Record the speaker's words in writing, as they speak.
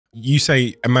You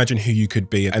say, imagine who you could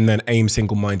be and then aim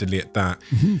single-mindedly at that.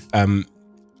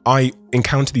 I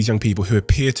encounter these young people who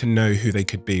appear to know who they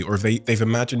could be, or they've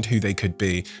imagined who they could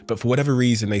be, but for whatever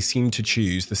reason, they seem to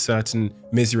choose the certain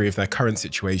misery of their current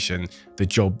situation, the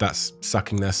job that's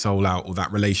sucking their soul out, or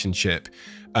that relationship,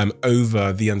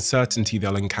 over the uncertainty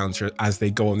they'll encounter as they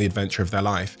go on the adventure of their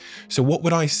life. So what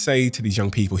would I say to these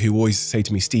young people who always say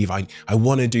to me, Steve, I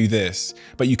want to do this,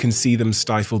 but you can see them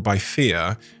stifled by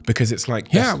fear, because it's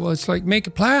like... Yeah, well, it's like, make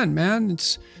a plan, man.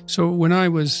 So when I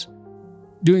was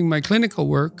doing my clinical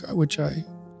work, which I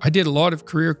did a lot of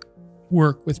career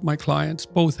work with my clients,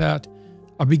 both at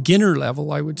a beginner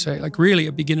level, I would say, like really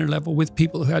a beginner level, with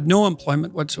people who had no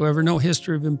employment whatsoever, no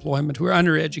history of employment, who were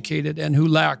undereducated and who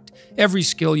lacked every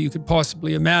skill you could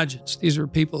possibly imagine. So these were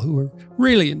people who were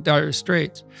really in dire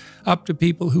straits, up to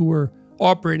people who were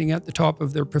operating at the top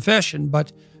of their profession,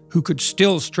 but who could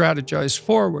still strategize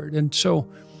forward. And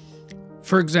so,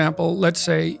 for example, let's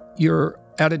say you're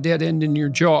at a dead end in your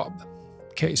job.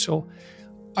 Okay, so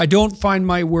I don't find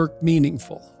my work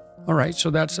meaningful. All right,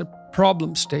 so that's a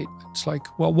problem statement. It's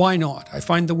like, well, why not? I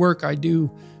find the work I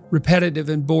do repetitive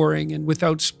and boring and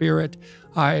without spirit.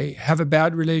 I have a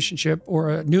bad relationship or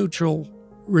a neutral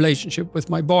relationship with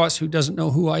my boss who doesn't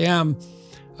know who I am.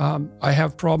 I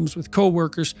have problems with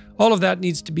coworkers. All of that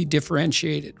needs to be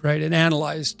differentiated, right, and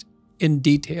analyzed in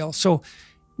detail. So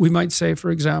we might say, for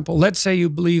example, let's say you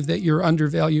believe that you're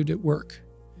undervalued at work,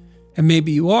 and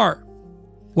maybe you are.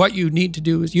 What you need to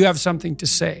do is you have something to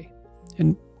say,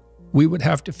 and we would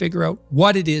have to figure out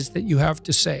what it is that you have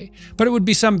to say. But it would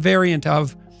be some variant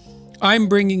of, I'm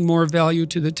bringing more value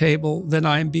to the table than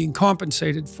I'm being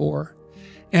compensated for,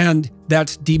 and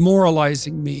that's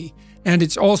demoralizing me. And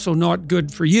it's also not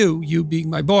good for you being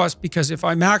my boss, because if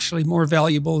I'm actually more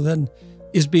valuable than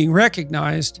is being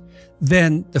recognized,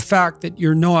 then the fact that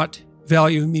you're not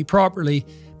valuing me properly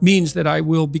means that I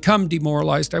will become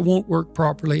demoralized, I won't work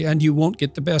properly, and you won't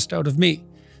get the best out of me.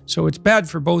 So it's bad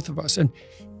for both of us. And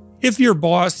if your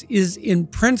boss is in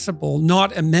principle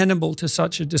not amenable to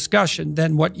such a discussion,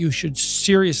 then what you should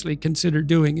seriously consider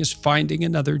doing is finding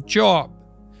another job.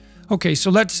 Okay,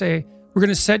 so let's say we're going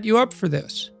to set you up for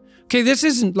this. Okay, this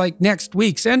isn't like next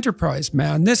week's enterprise,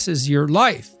 man. This is your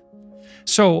life.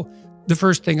 So the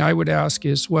first thing I would ask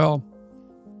is, well,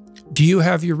 do you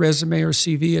have your resume or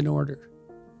CV in order?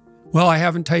 Well, I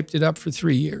haven't typed it up for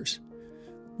 3 years.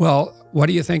 Well, what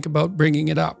do you think about bringing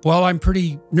it up? Well, I'm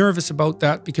pretty nervous about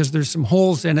that because there's some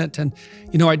holes in it, and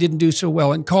I didn't do so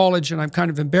well in college, and I'm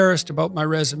kind of embarrassed about my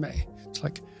resume. It's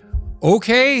like,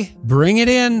 okay, bring it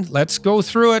in. Let's go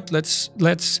through it. Let's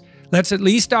at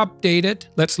least update it.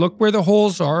 Let's look where the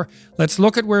holes are. Let's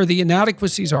look at where the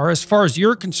inadequacies are as far as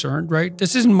you're concerned, right?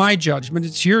 This isn't my judgment,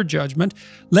 it's your judgment.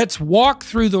 Let's walk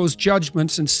through those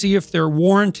judgments and see if they're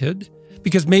warranted,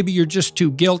 because maybe you're just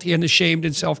too guilty and ashamed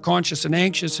and self-conscious and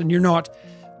anxious, and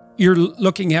you're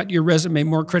looking at your resume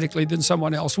more critically than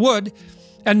someone else would.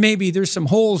 And maybe there's some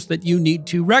holes that you need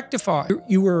to rectify.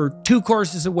 You were 2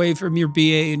 courses away from your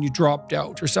BA and you dropped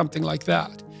out or something like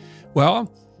that.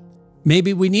 Well,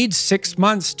 maybe we need 6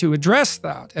 months to address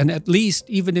that. And at least,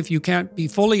 even if you can't be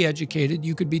fully educated,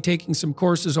 you could be taking some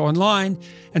courses online.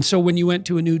 And so when you went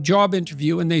to a new job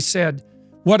interview and they said,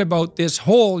 what about this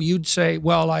hole? You'd say,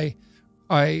 well, I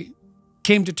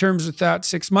came to terms with that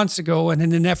 6 months ago, and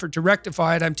in an effort to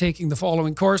rectify it, I'm taking the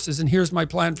following courses, and here's my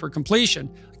plan for completion.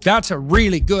 That's a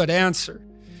really good answer.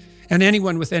 And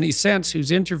anyone with any sense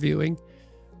who's interviewing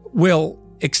will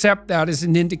accept that as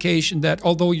an indication that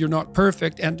although you're not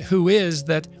perfect, and who is,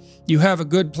 that you have a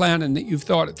good plan and that you've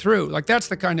thought it through. Like, that's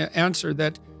the kind of answer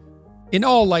that in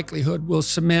all likelihood will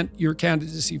cement your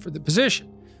candidacy for the position.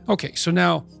 Okay, so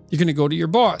now you're going to go to your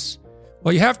boss.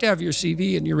 Well, you have to have your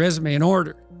CV and your resume in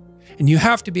order, and you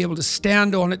have to be able to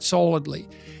stand on it solidly,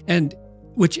 and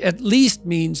which at least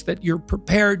means that you're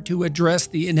prepared to address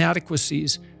the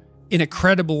inadequacies in a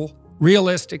credible,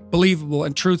 realistic, believable,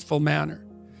 and truthful manner.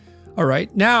 All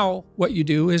right, now what you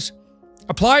do is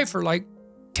apply for like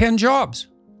 10 jobs.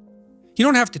 You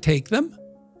don't have to take them,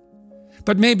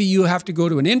 but maybe you have to go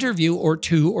to an interview or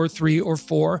 2 or 3 or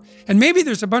 4, and maybe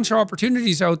there's a bunch of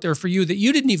opportunities out there for you that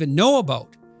you didn't even know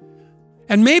about.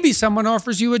 And maybe someone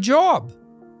offers you a job.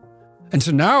 And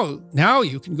so now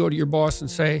you can go to your boss and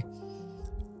say,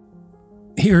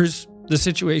 here's the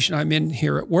situation I'm in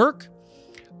here at work.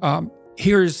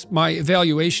 Here's my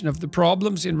evaluation of the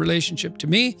problems in relationship to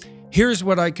me. Here's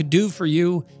what I could do for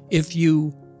you if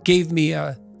you gave me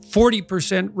a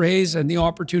 40% raise and the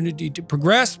opportunity to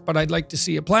progress, but I'd like to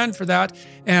see a plan for that.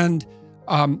 And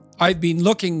I've been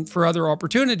looking for other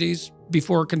opportunities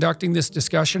before conducting this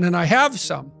discussion, and I have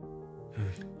some.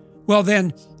 Well,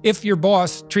 then if your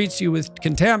boss treats you with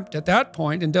contempt at that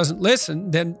point and doesn't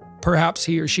listen, then perhaps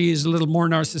he or she is a little more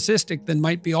narcissistic than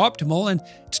might be optimal, and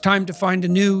it's time to find a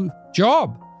new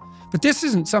job. But this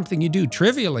isn't something you do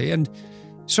trivially. And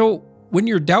so when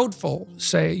you're doubtful,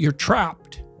 say you're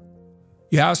trapped,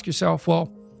 you ask yourself,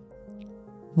 well,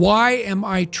 why am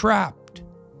I trapped?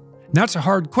 And that's a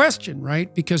hard question,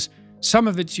 right? Because some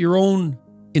of it's your own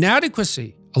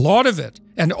inadequacy, a lot of it.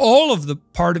 And all of the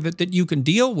part of it that you can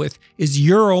deal with is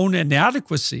your own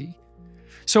inadequacy.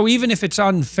 So even if it's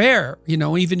unfair,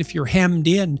 even if you're hemmed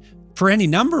in for any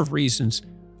number of reasons,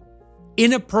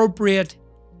 inappropriate,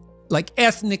 like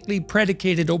ethnically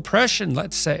predicated oppression,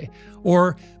 let's say,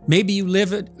 or maybe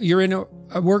you're in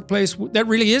a workplace that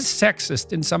really is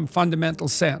sexist in some fundamental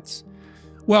sense.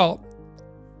 Well,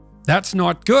 that's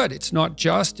not good. It's not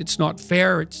just, it's not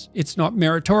fair, it's not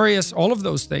meritorious, all of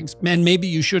those things. And maybe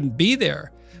you shouldn't be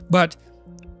there. But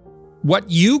what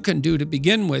you can do to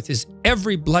begin with is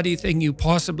every bloody thing you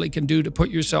possibly can do to put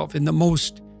yourself in the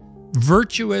most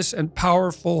virtuous and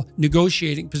powerful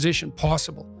negotiating position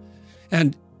possible.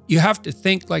 And you have to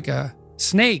think like a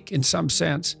snake in some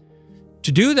sense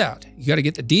to do that. You got to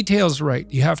get the details right.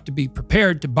 You have to be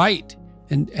prepared to bite,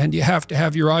 and you have to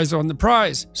have your eyes on the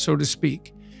prize, so to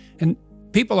speak. And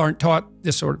people aren't taught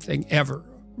this sort of thing ever,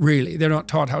 really. They're not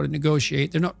taught how to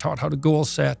negotiate. They're not taught how to goal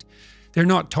set. They're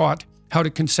not taught how to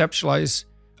conceptualize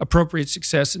appropriate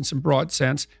success in some broad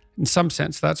sense. In some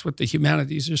sense, that's what the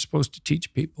humanities are supposed to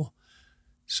teach people.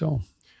 So